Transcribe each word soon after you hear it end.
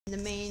in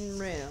the main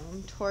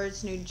room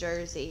towards New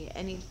Jersey,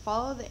 and he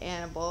followed the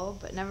animal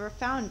but never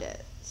found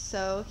it.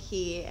 So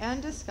he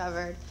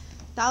discovered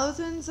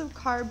thousands of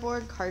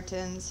cardboard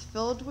cartons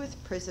filled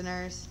with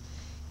prisoners.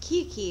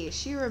 Kiki,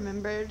 she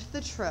remembered the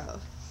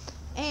trove.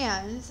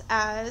 And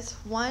as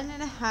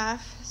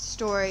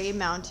 1.5-story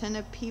mountain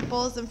of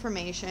people's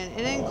information,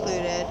 it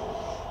included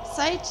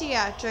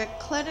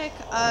psychiatric clinic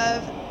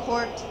of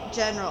court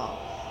general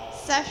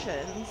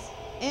sessions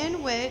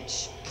in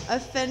which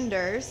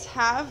offenders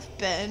have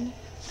been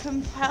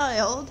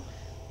compelled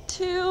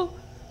to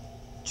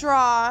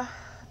draw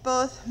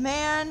both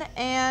man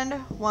and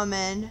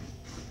woman.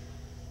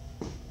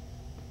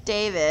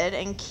 David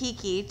and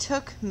Kiki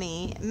took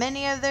me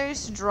many of their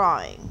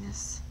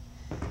drawings.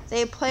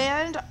 They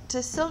planned to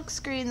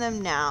silkscreen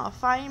them now.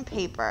 Fine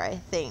paper, I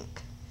think.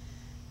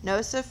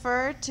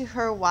 Nocifer to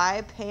her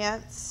Y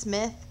pants,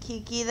 Smith,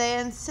 Kiki, they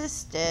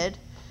insisted.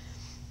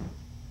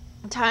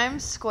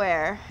 Times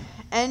Square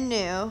and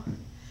New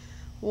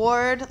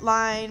Ward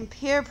Line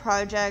Pier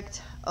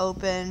Project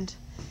opened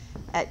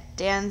at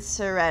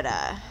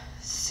Danceretta.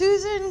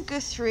 Susan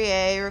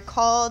Guthrie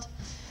recalled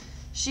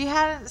she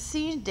hadn't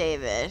seen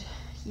David.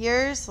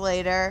 Years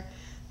later,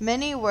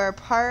 many were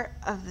part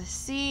of the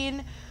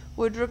scene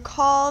would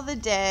recall the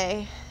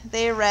day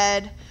they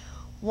read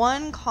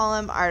one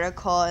column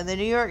article in the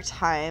New York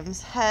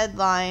Times,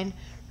 headline,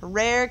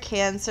 Rare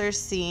Cancer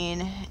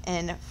Seen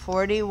in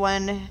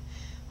 41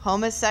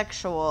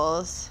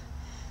 Homosexuals.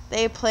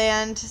 They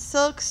planned to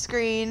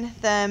silkscreen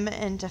them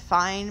into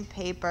fine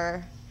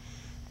paper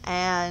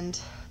and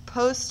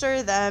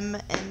poster them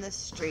in the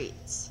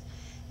streets.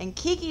 And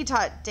Kiki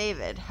taught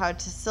David how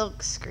to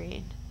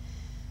silkscreen.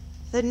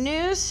 The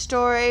news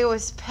story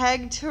was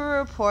pegged to a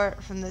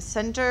report from the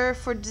Center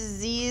for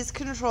Disease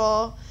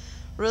Control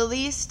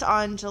released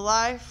on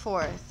July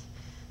 4th.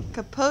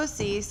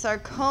 Kaposi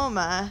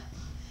sarcoma,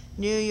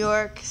 New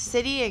York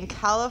City and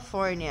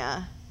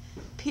California.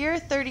 Pier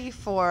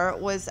 34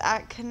 was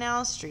at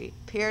Canal Street.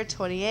 Pier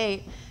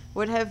 28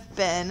 would have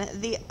been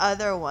the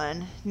other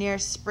one near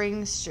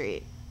Spring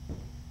Street.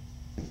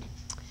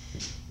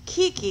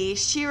 Kiki,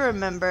 she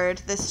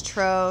remembered this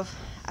trove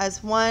as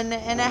 1.5-story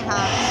mountain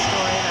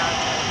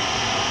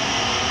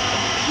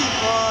of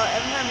people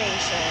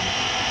information.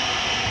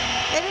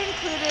 It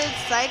included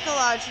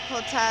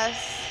psychological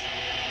tests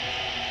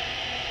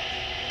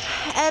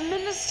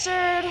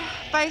administered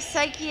by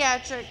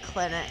psychiatric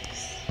clinics.